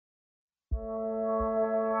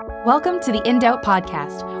Welcome to the In Doubt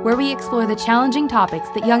podcast, where we explore the challenging topics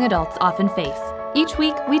that young adults often face. Each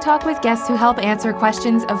week, we talk with guests who help answer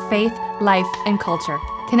questions of faith, life, and culture,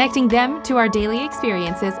 connecting them to our daily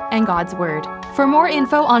experiences and God's Word. For more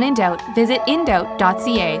info on In Doubt, visit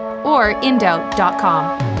indoubt.ca or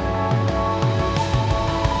indoubt.com.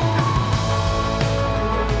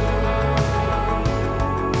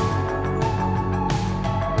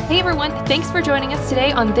 Hey everyone, thanks for joining us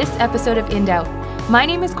today on this episode of In Doubt. My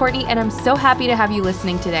name is Courtney, and I'm so happy to have you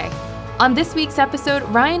listening today. On this week's episode,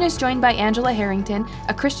 Ryan is joined by Angela Harrington,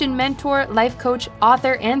 a Christian mentor, life coach,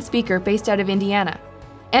 author, and speaker based out of Indiana.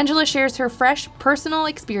 Angela shares her fresh, personal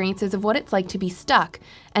experiences of what it's like to be stuck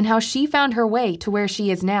and how she found her way to where she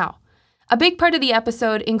is now. A big part of the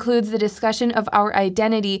episode includes the discussion of our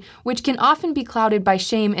identity, which can often be clouded by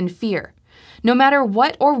shame and fear. No matter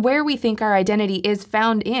what or where we think our identity is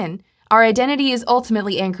found in, our identity is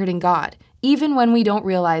ultimately anchored in God, even when we don't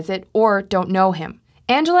realize it or don't know Him.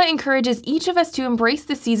 Angela encourages each of us to embrace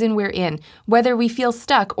the season we're in, whether we feel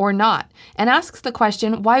stuck or not, and asks the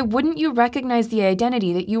question, why wouldn't you recognize the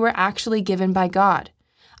identity that you were actually given by God?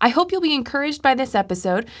 I hope you'll be encouraged by this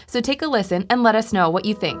episode, so take a listen and let us know what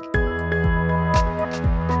you think.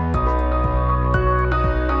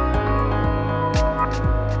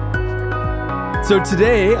 So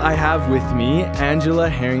today I have with me Angela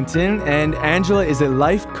Harrington, and Angela is a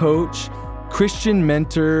life coach, Christian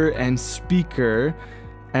mentor, and speaker.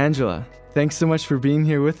 Angela, thanks so much for being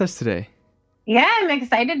here with us today. Yeah, I'm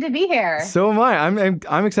excited to be here. So am I.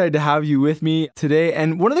 I'm excited to have you with me today.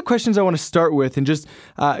 And one of the questions I want to start with, and just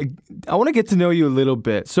I want to get to know you a little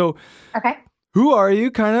bit. So, okay. Who are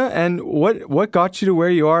you, and what got you to where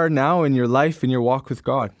you are now in your life and your walk with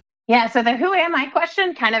God? Yeah, so the who am I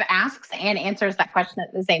question kind of asks and answers that question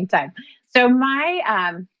at the same time. So my,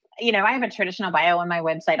 I have a traditional bio on my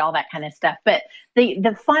website, all that kind of stuff. But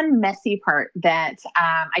the fun, messy part that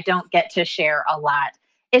I don't get to share a lot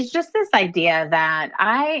is just this idea that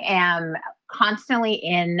I am constantly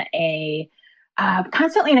in a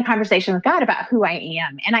conversation with God about who I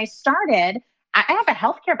am. And I have a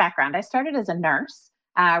healthcare background. I started as a nurse,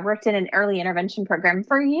 worked in an early intervention program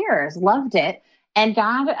for years, loved it. And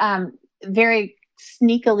God very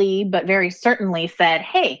sneakily, but very certainly said,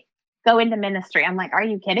 hey, go into ministry. I'm like, are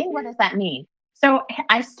you kidding? What does that mean? So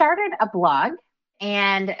I started a blog,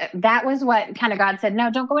 and that was what kind of God said,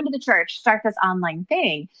 no, don't go into the church, start this online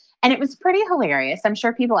thing. And it was pretty hilarious. I'm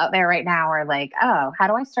sure people out there right now are like, oh, how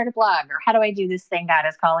do I start a blog? Or how do I do this thing God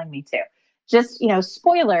is calling me to? Just,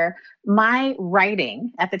 spoiler, my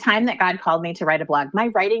writing at the time that God called me to write a blog, my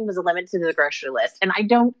writing was limited to the grocery list. And I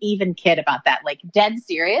don't even kid about that, like dead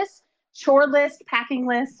serious, chore list, packing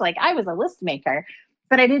list. Like I was a list maker,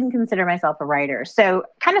 but I didn't consider myself a writer. So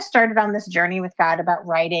kind of started on this journey with God about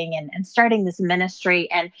writing and starting this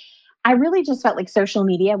ministry. And I really just felt like social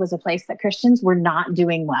media was a place that Christians were not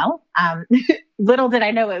doing well. Little did I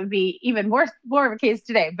know it would be even more of a case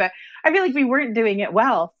today, but I feel like we weren't doing it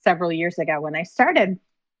well several years ago when I started.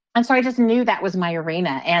 And so I just knew that was my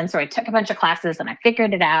arena. And so I took a bunch of classes and I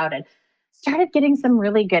figured it out and started getting some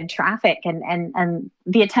really good traffic and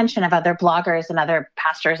the attention of other bloggers and other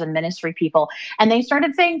pastors and ministry people. And they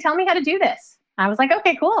started saying, tell me how to do this. I was like,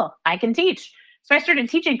 okay, cool. I can teach. So I started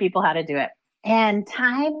teaching people how to do it. And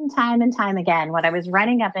time again, what I was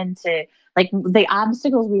running up into, like the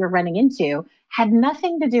obstacles we were running into, had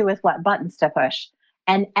nothing to do with what buttons to push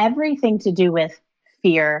and everything to do with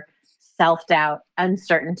fear, self-doubt,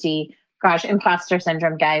 uncertainty. Gosh, imposter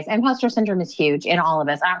syndrome, guys. Imposter syndrome is huge in all of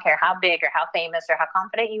us. I don't care how big or how famous or how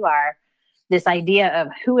confident you are. This idea of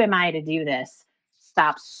who am I to do this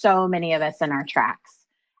stops so many of us in our tracks.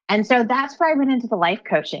 And so that's where I went into the life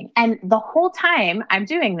coaching. And the whole time I'm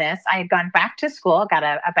doing this, I had gone back to school, got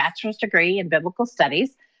a bachelor's degree in biblical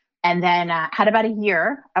studies, and then had about a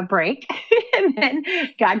year, a break. And then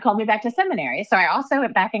God called me back to seminary. So I also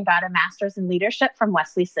went back and got a master's in leadership from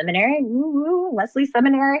Wesley Seminary. Woo, Wesley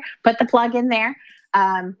Seminary, put the plug in there.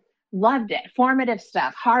 Loved it. Formative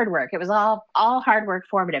stuff, hard work. It was all hard work,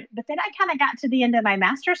 formative. But then I kind of got to the end of my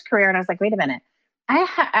master's career and I was like, wait a minute.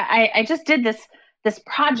 I just did this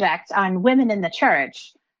project on women in the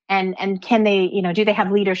church, and can they, do they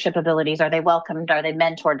have leadership abilities? Are they welcomed? Are they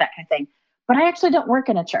mentored? That kind of thing. But I actually don't work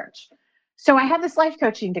in a church. So I have this life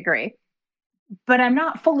coaching degree, but I'm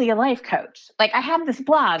not fully a life coach. Like I have this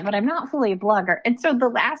blog, but I'm not fully a blogger. And so the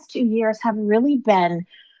last 2 years have really been,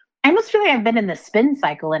 I almost feel like I've been in the spin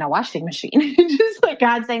cycle in a washing machine. Just like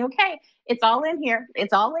God saying, okay, it's all in here.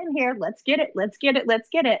 It's all in here. Let's get it. Let's get it. Let's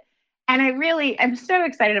get it. And I'm so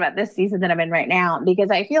excited about this season that I'm in right now,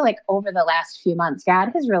 because I feel like over the last few months, God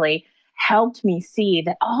has really helped me see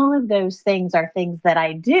that all of those things are things that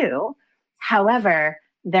I do. However,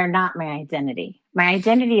 they're not my identity. My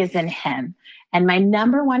identity is in him. And my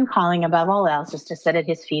number one calling above all else is to sit at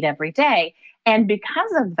his feet every day. And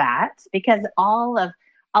because of that, because all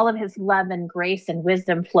of his love and grace and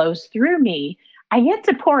wisdom flows through me, I get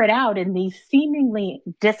to pour it out in these seemingly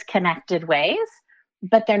disconnected ways,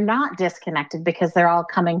 but they're not disconnected because they're all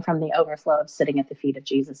coming from the overflow of sitting at the feet of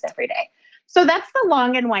Jesus every day. So that's the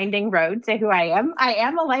long and winding road to who I am. I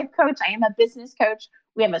am a life coach. I am a business coach.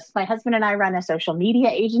 My husband and I run a social media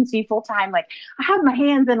agency full time. Like, I have my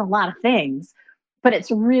hands in a lot of things, but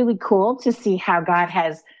it's really cool to see how God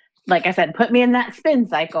has, like I said, put me in that spin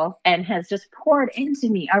cycle and has just poured into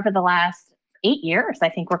me over the last 8 years. I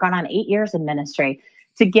think we're going on 8 years in ministry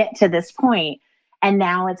to get to this point. And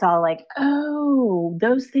now it's all like, oh,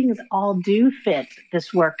 those things all do fit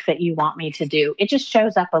this work that you want me to do. It just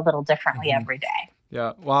shows up a little differently every day.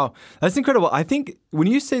 Yeah. Wow. That's incredible. I think when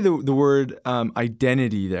you say the word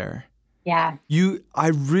identity there, yeah, I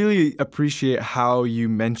really appreciate how you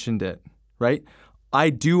mentioned it, right?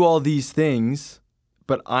 I do all these things,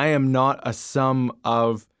 but I am not a sum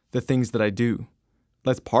of the things that I do.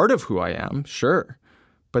 That's part of who I am, sure,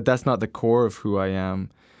 but that's not the core of who I am.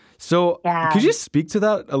 So could you speak to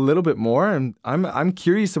that a little bit more? And I'm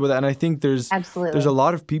curious about that. And I think there's a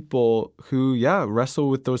lot of people who,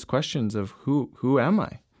 wrestle with those questions of who am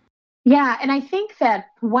I? Yeah. And I think that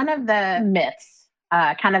one of the myths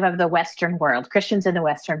kind of the Western world, Christians in the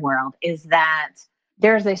Western world, is that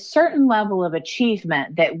there's a certain level of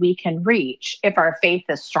achievement that we can reach if our faith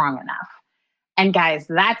is strong enough. And guys,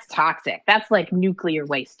 that's toxic. That's like nuclear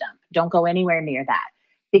waste dump. Don't go anywhere near that.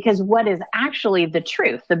 Because what is actually the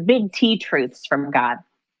truth, the big T truths from God,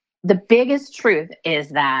 the biggest truth is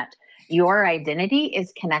that your identity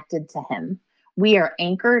is connected to him. We are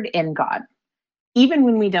anchored in God, even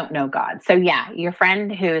when we don't know God. So yeah, your friend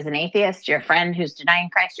who is an atheist, your friend who's denying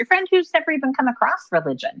Christ, your friend who's never even come across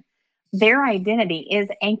religion, their identity is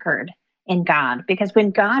anchored in God. Because when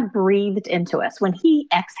God breathed into us, when he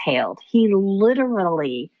exhaled, he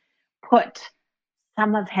literally put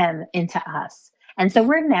some of him into us. And so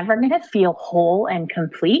we're never going to feel whole and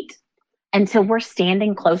complete until we're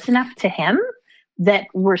standing close enough to him that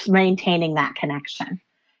we're maintaining that connection.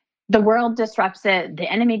 The world disrupts it.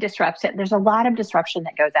 The enemy disrupts it. There's a lot of disruption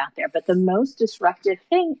that goes out there. But the most disruptive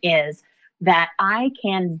thing is that I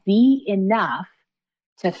can be enough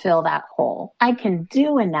to fill that hole. I can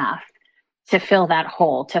do enough to fill that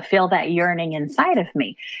hole, to fill that yearning inside of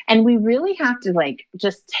me. And we really have to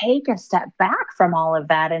just take a step back from all of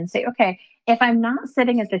that and say, okay, if I'm not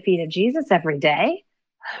sitting at the feet of Jesus every day,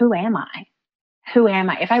 who am I? Who am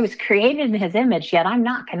I? If I was created in his image, yet I'm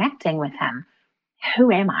not connecting with him,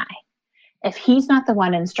 who am I? If he's not the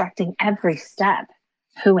one instructing every step,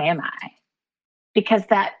 who am I? Because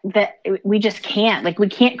that we just can't, we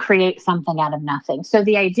can't create something out of nothing. So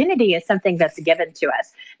the identity is something that's given to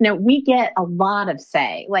us. Now, we get a lot of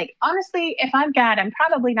say. Honestly, if I'm God, I'm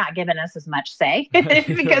probably not giving us as much say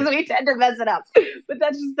because we tend to mess it up. But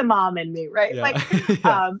that's just the mom in me, right?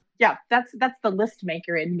 Yeah. That's the list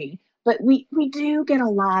maker in me. But we do get a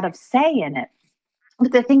lot of say in it.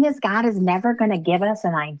 But the thing is, God is never going to give us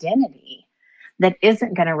an identity that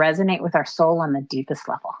isn't going to resonate with our soul on the deepest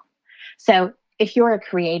level. So if you're a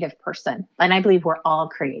creative person, and I believe we're all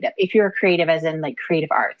creative, if you're a creative as in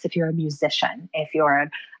creative arts, if you're a musician, if you're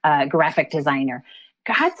a graphic designer,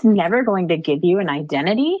 God's never going to give you an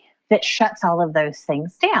identity that shuts all of those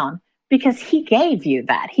things down because he gave you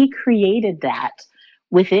that. He created that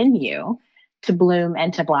within you to bloom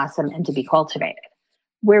and to blossom and to be cultivated.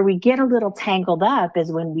 Where we get a little tangled up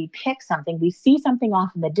is when we pick something, we see something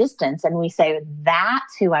off in the distance and we say,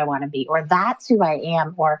 that's who I want to be, or that's who I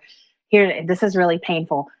am, or here, this is really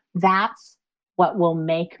painful. That's what will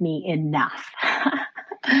make me enough.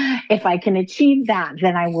 If I can achieve that,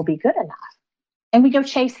 then I will be good enough. And we go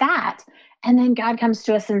chase that. And then God comes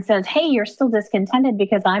to us and says, hey, you're still discontented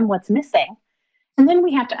because I'm what's missing. And then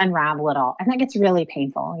we have to unravel it all. And that gets really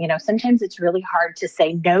painful. Sometimes it's really hard to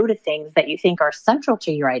say no to things that you think are central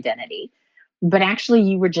to your identity, but actually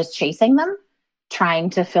you were just chasing them, trying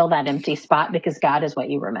to fill that empty spot because God is what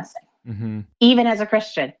you were missing. Mm-hmm. Even as a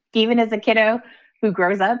Christian, even as a kiddo who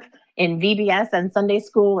grows up in VBS and Sunday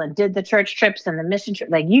school and did the church trips and the mission trip,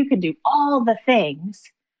 you could do all the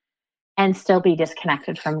things and still be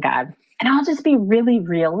disconnected from God. And I'll just be really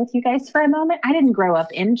real with you guys for a moment. I didn't grow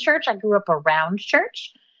up in church. I grew up around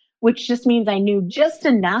church, which just means I knew just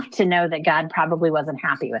enough to know that God probably wasn't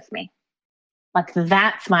happy with me.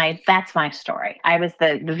 That's my story. I was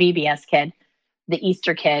the VBS kid, the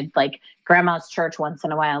Easter kid, grandma's church once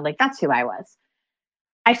in a while. That's who I was.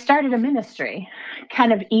 I started a ministry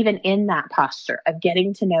kind of even in that posture of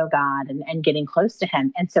getting to know God and getting close to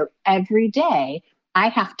Him. And so every day I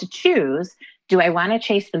have to choose, do I want to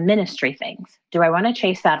chase the ministry things? Do I want to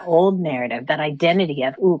chase that old narrative, that identity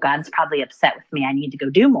of, ooh, God's probably upset with me, I need to go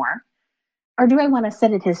do more? Or do I want to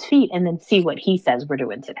sit at His feet and then see what He says we're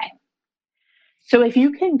doing today? So if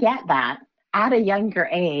you can get that at a younger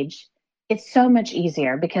age, it's so much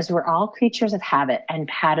easier because we're all creatures of habit and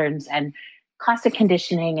patterns and classic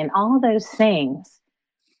conditioning and all of those things.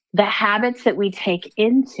 The habits that we take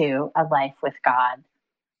into a life with God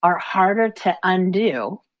are harder to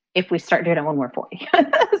undo if we start doing it when we're 40.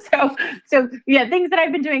 so yeah, things that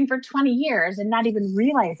I've been doing for 20 years and not even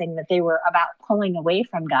realizing that they were about pulling away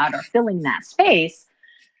from God or filling that space,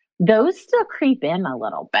 those still creep in a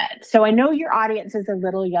little bit. So I know your audience is a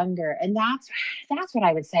little younger, and that's what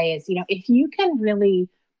I would say is, if you can really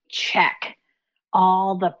check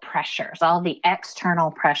all the pressures, all the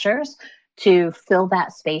external pressures to fill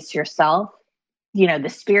that space yourself, the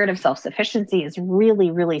spirit of self-sufficiency is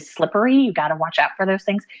really, really slippery. You got to watch out for those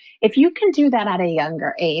things. If you can do that at a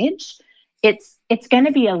younger age, it's going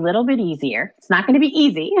to be a little bit easier. It's not going to be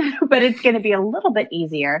easy, but it's going to be a little bit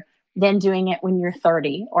easier than doing it when you're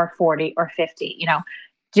 30 or 40 or 50,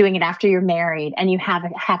 doing it after you're married and you have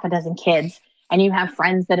half a dozen kids and you have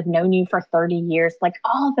friends that have known you for 30 years, like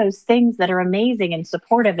all those things that are amazing and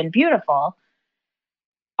supportive and beautiful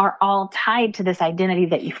are all tied to this identity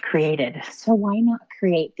that you've created. So why not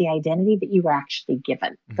create the identity that you were actually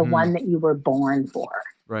given, the one that you were born for?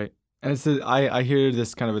 Right. And I hear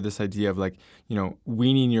this kind of this idea of like,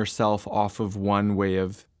 weaning yourself off of one way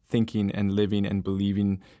of thinking and living and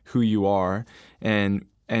believing who you are and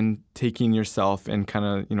taking yourself and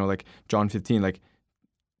kind of, like John 15, like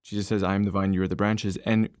Jesus says, I am the vine, you are the branches,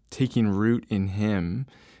 and taking root in Him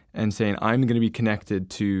and saying, I'm going to be connected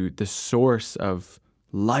to the source of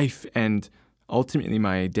life and ultimately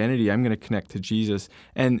my identity. I'm going to connect to Jesus.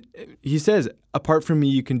 And He says, apart from me,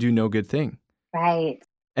 you can do no good thing. Right.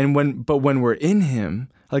 And when we're in Him,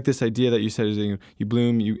 I like this idea that you said is you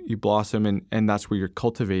bloom, you blossom, and that's where you're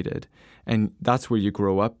cultivated, and that's where you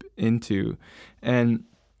grow up into, and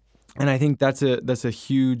I think that's a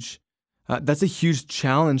huge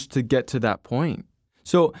challenge to get to that point.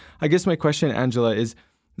 So I guess my question, Angela, is,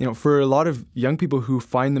 for a lot of young people who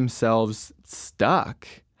find themselves stuck,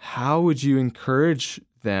 how would you encourage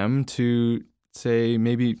them to say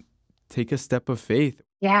maybe take a step of faith?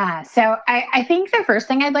 Yeah. So I think the first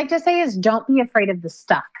thing I'd like to say is don't be afraid of the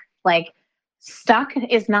stuck. Like stuck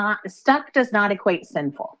does not equate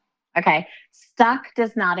sinful. Okay. Stuck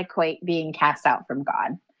does not equate being cast out from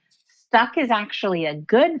God. Stuck is actually a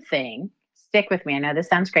good thing. Stick with me. I know this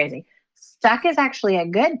sounds crazy. Stuck is actually a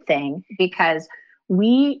good thing because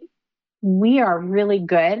we are really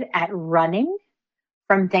good at running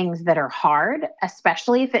from things that are hard,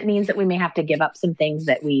 especially if it means that we may have to give up some things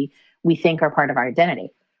that we think are part of our identity.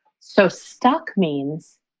 So stuck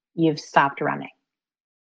means you've stopped running.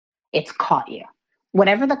 It's caught you.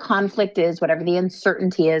 Whatever the conflict is, whatever the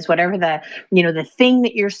uncertainty is, whatever the thing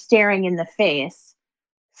that you're staring in the face,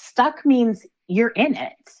 stuck means you're in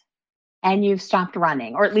it and you've stopped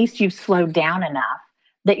running, or at least you've slowed down enough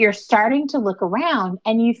that you're starting to look around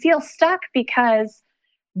and you feel stuck because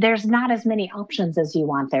there's not as many options as you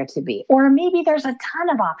want there to be. Or maybe there's a ton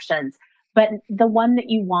of options, but the one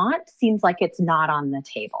that you want seems like it's not on the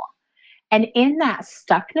table. And in that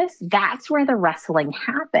stuckness, that's where the wrestling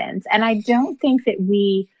happens. And I think that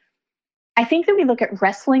we look at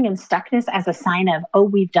wrestling and stuckness as a sign of, oh,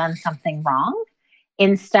 we've done something wrong,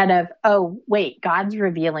 instead of, oh, wait, God's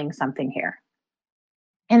revealing something here.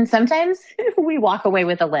 And sometimes we walk away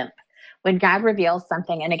with a limp. When God reveals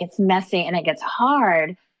something and it gets messy and it gets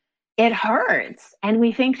hard, it hurts. And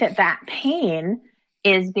we think that pain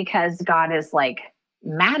is because God is like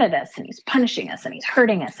mad at us and He's punishing us and He's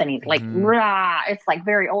hurting us and He's like, rah. It's like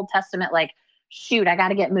very Old Testament, like, shoot, I got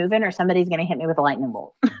to get moving or somebody's going to hit me with a lightning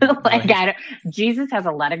bolt. Jesus has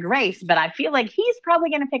a lot of grace, but I feel like He's probably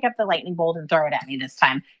going to pick up the lightning bolt and throw it at me this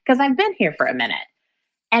time because I've been here for a minute.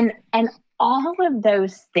 And all of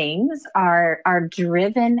those things are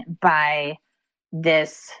driven by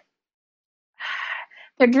this.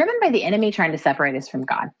 They're driven by the enemy trying to separate us from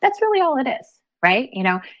God. That's really all it is, right?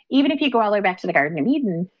 Even if you go all the way back to the Garden of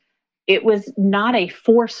Eden, it was not a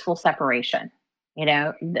forceful separation.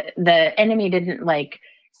 The enemy didn't like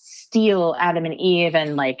steal Adam and Eve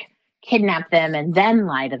and like kidnap them and then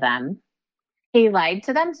lie to them. He lied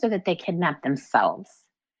to them so that they kidnapped themselves.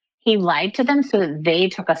 He lied to them so that they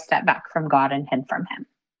took a step back from God and hid from Him.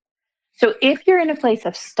 So if you're in a place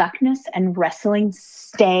of stuckness and wrestling,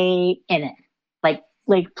 stay in it. Like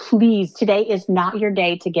Like, please, today is not your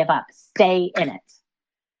day to give up. Stay in it.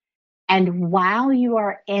 And while you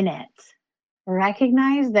are in it,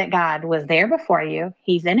 recognize that God was there before you,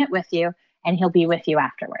 He's in it with you, and He'll be with you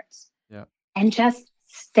afterwards. Yeah. And just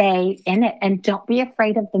stay in it and don't be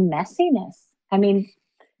afraid of the messiness. I mean,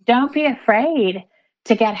 don't be afraid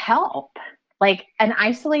to get help. Like, an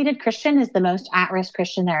isolated Christian is the most at-risk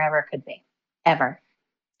Christian there ever could be, ever.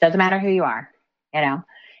 Doesn't matter who you are, you know.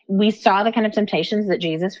 We saw the kind of temptations that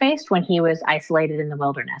Jesus faced when He was isolated in the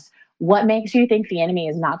wilderness. What makes you think the enemy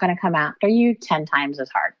is not going to come after you 10 times as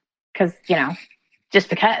hard? Because, just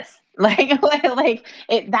because.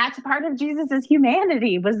 That's part of Jesus's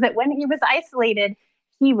humanity, was that when He was isolated,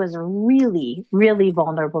 He was really, really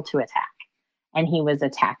vulnerable to attack. And He was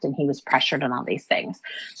attacked and He was pressured and all these things.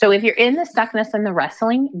 So if you're in the stuckness and the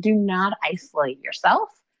wrestling, do not isolate yourself.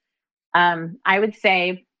 I would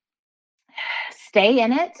say stay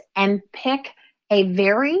in it and pick a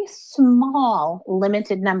very small,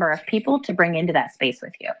 limited number of people to bring into that space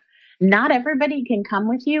with you. Not everybody can come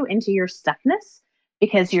with you into your stuckness,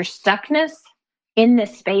 because your stuckness in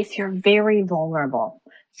this space, you're very vulnerable.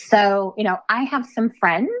 So, I have some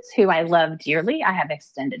friends who I love dearly. I have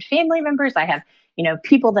extended family members. I have,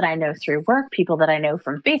 people that I know through work, people that I know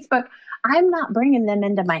from Facebook. I'm not bringing them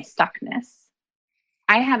into my stuckness.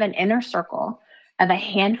 I have an inner circle of a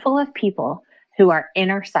handful of people who are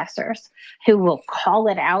intercessors, who will call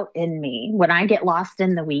it out in me when I get lost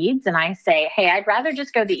in the weeds and I say, hey, I'd rather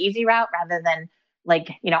just go the easy route rather than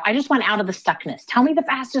I just want out of the stuckness. Tell me the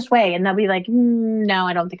fastest way. And they'll be like, no,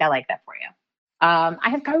 I don't think I like that for you. I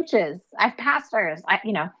have coaches, I have pastors,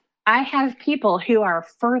 I have people who are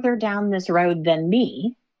further down this road than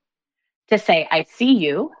me to say, I see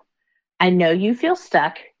you. I know you feel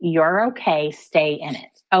stuck. You're okay. Stay in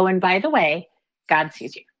it. Oh, and by the way, God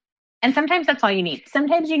sees you. And sometimes that's all you need.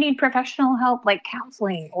 Sometimes you need professional help, like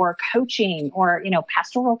counseling or coaching or,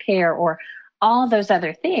 pastoral care or all those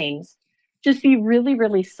other things. Just be really,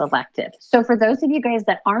 really selective. So for those of you guys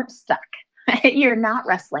that aren't stuck, you're not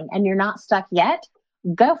wrestling and you're not stuck yet,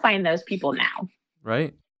 go find those people now.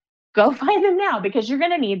 Right. Go find them now, because you're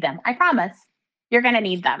going to need them. I promise you're going to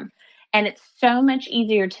need them. And it's so much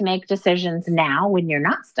easier to make decisions now when you're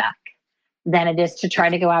not stuck than it is to try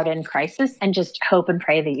to go out in crisis and just hope and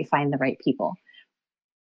pray that you find the right people.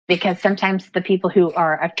 Because sometimes the people who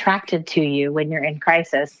are attracted to you when you're in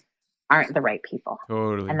crisis aren't the right people.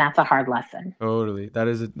 Totally. And that's a hard lesson. Totally. That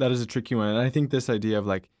is a tricky one. And I think this idea of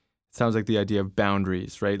sounds like the idea of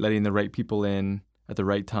boundaries, right? Letting the right people in at the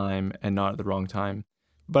right time and not at the wrong time.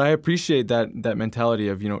 But I appreciate that mentality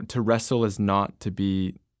of, to wrestle is not to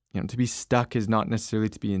be, to be stuck is not necessarily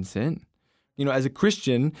to be in sin. As a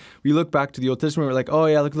Christian, we look back to the Old Testament, we're like, oh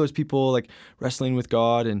yeah, look at those people wrestling with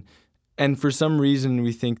God. And for some reason,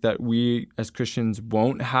 we think that we as Christians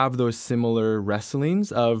won't have those similar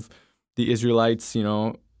wrestlings of the Israelites,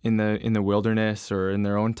 in the wilderness or in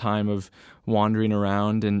their own time of wandering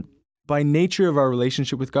around. And by nature of our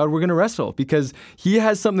relationship with God, we're going to wrestle because He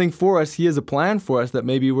has something for us. He has a plan for us that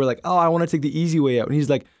maybe we're like, oh, I want to take the easy way out. And He's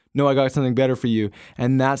like, no, I got something better for you.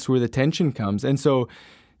 And that's where the tension comes. And so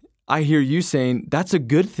I hear you saying that's a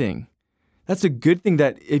good thing. That's a good thing,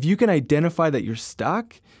 that if you can identify that you're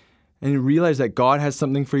stuck and you realize that God has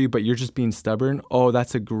something for you, but you're just being stubborn, oh,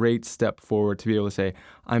 that's a great step forward to be able to say,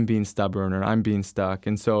 I'm being stubborn or I'm being stuck.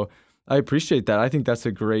 And so I appreciate that. I think that's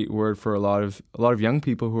a great word for a lot of young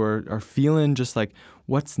people who are feeling just like,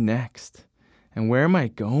 what's next? And where am I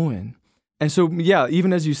going? And so, yeah,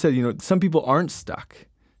 even as you said, some people aren't stuck.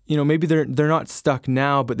 Maybe they're not stuck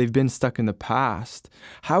now, but they've been stuck in the past.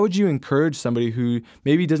 How would you encourage somebody who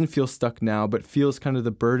maybe doesn't feel stuck now, but feels kind of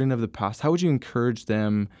the burden of the past? How would you encourage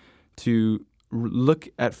them to look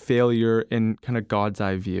at failure in kind of God's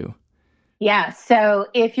eye view? Yeah. So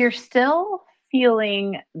if you're still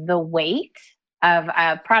feeling the weight of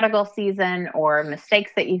a prodigal season or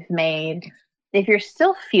mistakes that you've made, if you're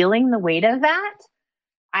still feeling the weight of that,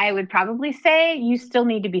 I would probably say you still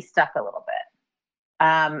need to be stuck a little bit.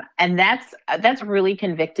 And that's really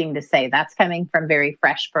convicting to say. That's coming from very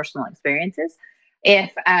fresh personal experiences.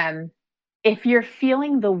 If you're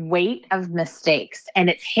feeling the weight of mistakes and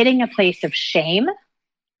it's hitting a place of shame,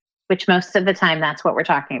 which most of the time that's what we're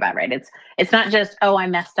talking about, right? It's not just, oh, I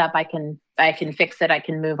messed up, I can fix it, I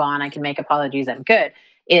can move on, I can make apologies, I'm good.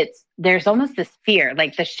 There's almost this fear,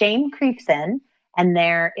 like the shame creeps in, and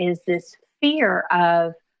there is this fear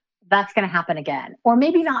of that's going to happen again. Or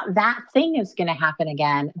maybe not that thing is going to happen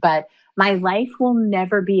again, but my life will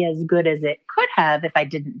never be as good as it could have if I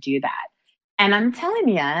didn't do that. And I'm telling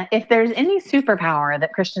you, if there's any superpower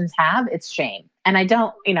that Christians have, it's shame. And I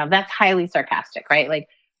don't, that's highly sarcastic, right? Like,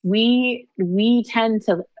 we tend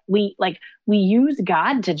to, we use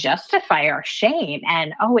God to justify our shame,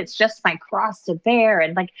 and oh, it's just my cross to bear,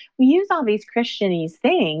 and like we use all these Christianese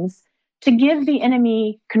things to give the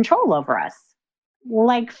enemy control over us,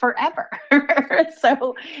 like forever.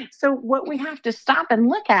 So what we have to stop and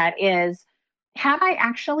look at is, have I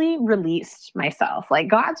actually released myself? Like,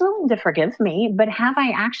 God's willing to forgive me, but have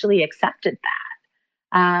I actually accepted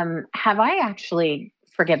that? Have I actually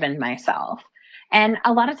forgiven myself? And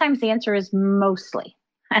a lot of times the answer is mostly.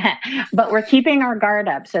 But we're keeping our guard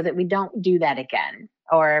up so that we don't do that again,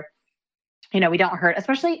 or we don't hurt,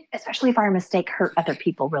 especially if our mistake hurt other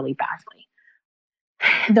people really badly.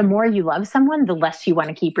 The more you love someone, the less you want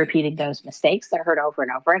to keep repeating those mistakes that hurt over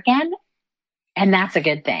and over again. And that's a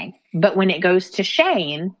good thing. But when it goes to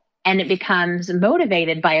shame and it becomes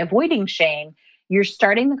motivated by avoiding shame, you're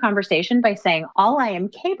starting the conversation by saying, all I am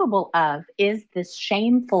capable of is this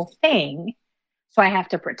shameful thing, so I have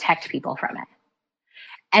to protect people from it.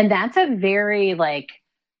 And that's a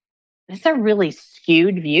really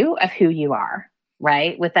skewed view of who you are,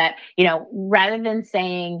 right? With that, rather than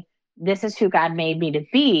saying, this is who God made me to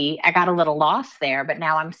be, I got a little lost there, but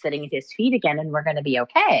now I'm sitting at his feet again and we're going to be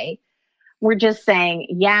okay. We're just saying,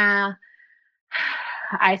 yeah,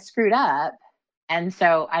 I screwed up. And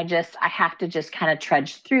so I have to just kind of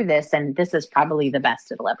trudge through this. And this is probably the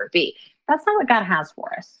best it'll ever be. That's not what God has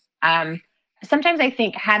for us. Sometimes I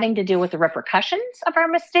think having to deal with the repercussions of our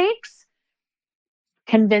mistakes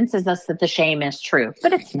convinces us that the shame is true,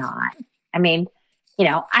 but it's not. I mean,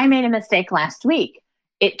 I made a mistake last week.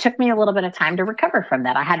 It took me a little bit of time to recover from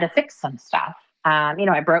that. I had to fix some stuff.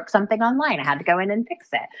 I broke something online. I had to go in and fix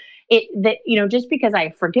it. Just because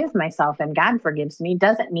I forgive myself and God forgives me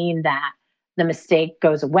doesn't mean that the mistake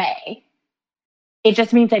goes away. It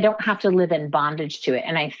just means I don't have to live in bondage to it.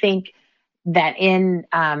 And I think that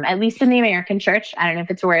at least in the American church, I don't know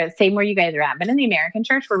if it's where you guys are at, but in the American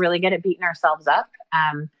church, we're really good at beating ourselves up.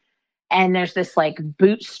 And there's this like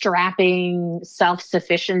bootstrapping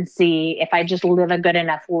self-sufficiency. If I just live a good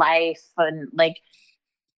enough life, and like,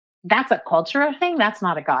 that's a cultural thing. That's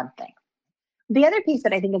not a God thing. The other piece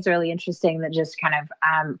that I think is really interesting that just kind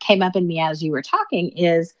of came up in me as you were talking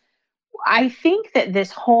is, I think that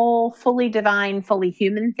this whole fully divine, fully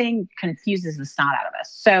human thing confuses the snot out of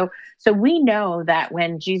us. So we know that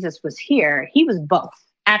when Jesus was here, he was both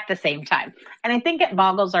at the same time. And I think it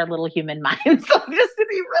boggles our little human minds, just to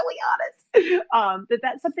be really honest,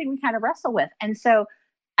 that's something we kind of wrestle with. And so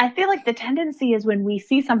I feel like the tendency is when we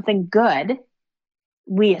see something good,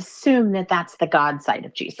 we assume that that's the God side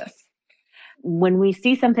of Jesus. When we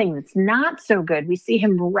see something that's not so good, we see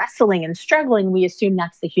him wrestling and struggling, we assume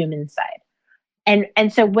that's the human side.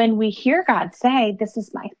 And so when we hear God say, this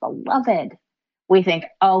is my beloved, we think,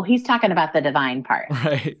 oh, he's talking about the divine part.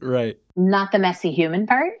 Right. Not the messy human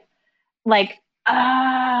part. Like,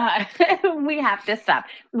 we have to stop.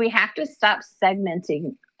 We have to stop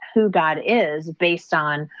segmenting who God is based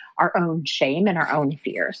on our own shame and our own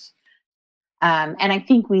fears. And I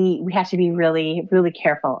think we have to be really, really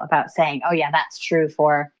careful about saying, oh yeah, that's true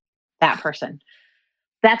for that person.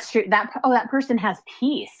 That's true. That person has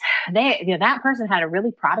peace. That person had a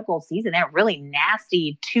really prodigal season. They had a really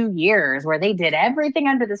nasty 2 years where they did everything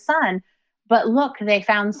under the sun, but look, they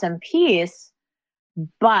found some peace,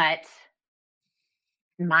 but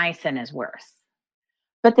my sin is worse.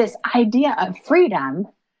 But this idea of freedom,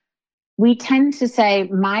 we tend to say,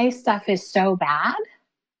 my stuff is so bad.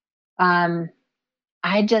 I'm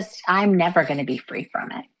never going to be free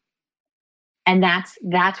from it. And that's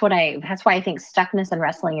why I think stuckness and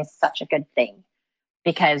wrestling is such a good thing,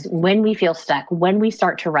 because when we feel stuck, when we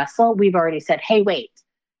start to wrestle, we've already said, hey, wait,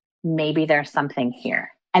 maybe there's something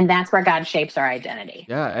here. And that's where God shapes our identity.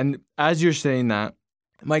 Yeah. And as you're saying that,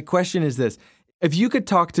 my question is this: if you could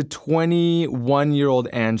talk to 21-year-old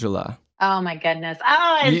Angela. Oh my goodness.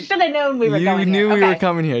 Oh, I should have known we were going here. You knew we were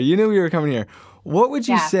coming here. You knew we were coming here. What would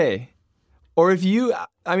you say? Or if you,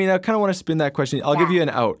 I kind of want to spin that question. I'll give you an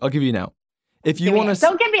out. If you want to,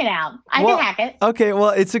 don't give me an out. I can hack it. Okay, well,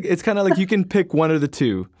 it's kind of like you can pick one of the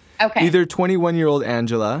two. Okay. Either 21-year-old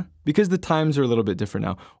Angela, because the times are a little bit different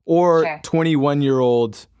now, or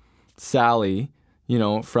 21-year-old Sally,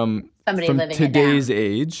 from today's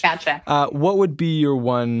age. Gotcha. What would be your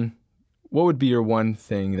one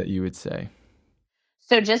thing that you would say?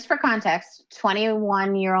 So just for context,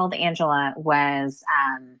 21-year-old Angela was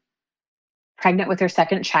pregnant with her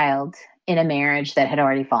second child in a marriage that had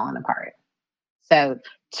already fallen apart. So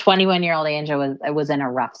 21-year-old Angela was in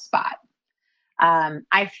a rough spot.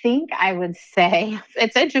 I think I would say,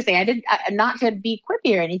 it's interesting. I did not to be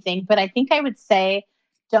quippy or anything, but I think I would say,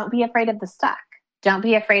 don't be afraid of the stuck. Don't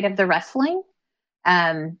be afraid of the wrestling.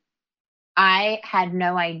 I had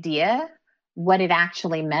no idea what it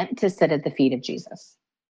actually meant to sit at the feet of Jesus.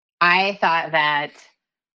 I thought that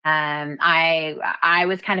I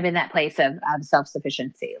was kind of in that place of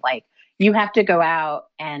self-sufficiency. Like, you have to go out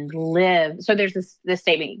and live. So there's this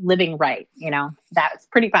statement, living right, that's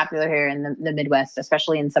pretty popular here in the Midwest,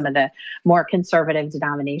 especially in some of the more conservative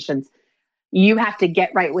denominations. You have to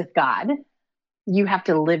get right with God. You have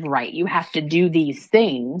to live right. You have to do these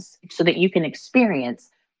things so that you can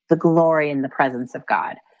experience the glory and the presence of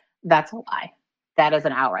God. That's a lie. That is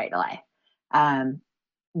an outright lie.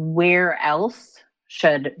 Where else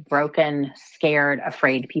should broken, scared,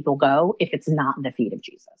 afraid people go if it's not the feet of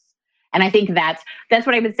Jesus? And I think that's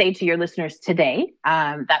what I would say to your listeners today.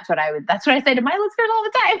 That's what I say to my listeners all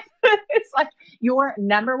the time. It's like, your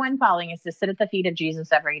number one calling is to sit at the feet of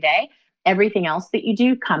Jesus every day. Everything else that you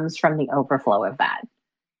do comes from the overflow of that.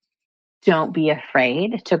 Don't be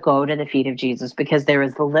afraid to go to the feet of Jesus, because there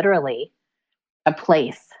is literally a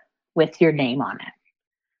place with your name on it.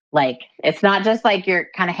 Like, it's not just like you're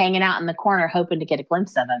kind of hanging out in the corner hoping to get a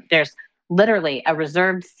glimpse of him. There's literally a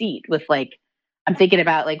reserved seat with, like, I'm thinking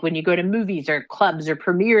about, like, when you go to movies or clubs or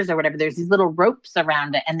premieres or whatever, there's these little ropes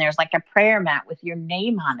around it, and there's like a prayer mat with your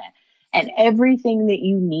name on it. And everything that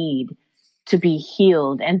you need to be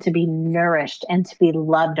healed and to be nourished and to be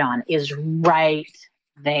loved on is right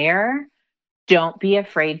there. Don't be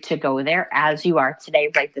afraid to go there as you are today,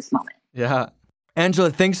 right this moment. Yeah. Angela,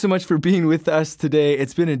 thanks so much for being with us today.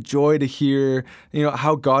 It's been a joy to hear,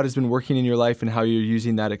 how God has been working in your life and how you're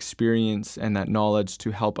using that experience and that knowledge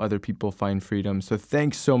to help other people find freedom. So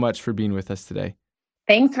thanks so much for being with us today.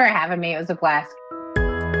 Thanks for having me. It was a blast.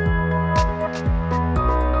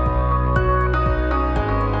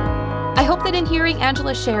 I hope that in hearing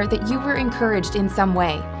Angela share that you were encouraged in some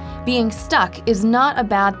way. Being stuck is not a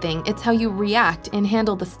bad thing. It's how you react and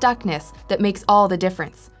handle the stuckness that makes all the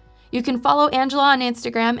difference. You can follow Angela on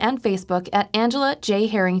Instagram and Facebook at Angela J.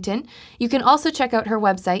 Harrington. You can also check out her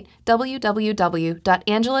website,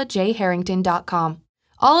 www.angelajharrington.com.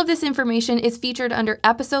 All of this information is featured under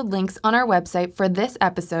episode links on our website for this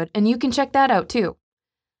episode, and you can check that out too.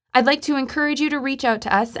 I'd like to encourage you to reach out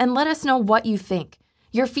to us and let us know what you think.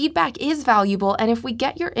 Your feedback is valuable, and if we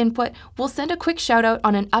get your input, we'll send a quick shout out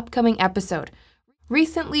on an upcoming episode.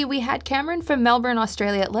 Recently, we had Cameron from Melbourne,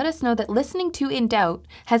 Australia, let us know that listening to In Doubt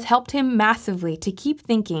has helped him massively to keep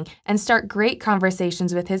thinking and start great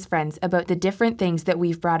conversations with his friends about the different things that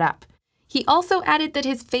we've brought up. He also added that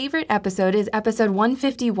his favorite episode is episode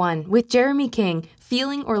 151 with Jeremy King,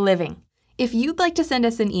 Feeling or Living. If you'd like to send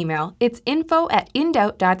us an email, it's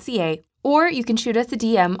info@indoubt.ca, or you can shoot us a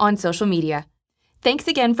DM on social media. Thanks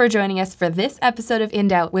again for joining us for this episode of In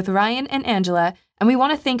Doubt with Ryan and Angela, and we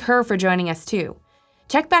want to thank her for joining us too.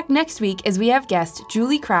 Check back next week as we have guest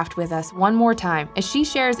Julie Kraft with us one more time as she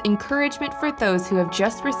shares encouragement for those who have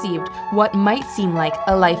just received what might seem like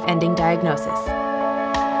a life-ending diagnosis.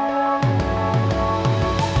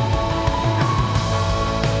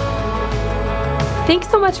 Thanks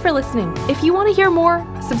so much for listening. If you want to hear more,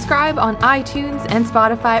 subscribe on iTunes and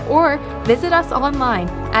Spotify, or visit us online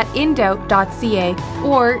at indoubt.ca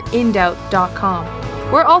or indoubt.com.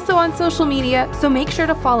 We're also on social media, so make sure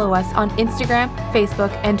to follow us on Instagram,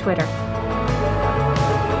 Facebook, and Twitter.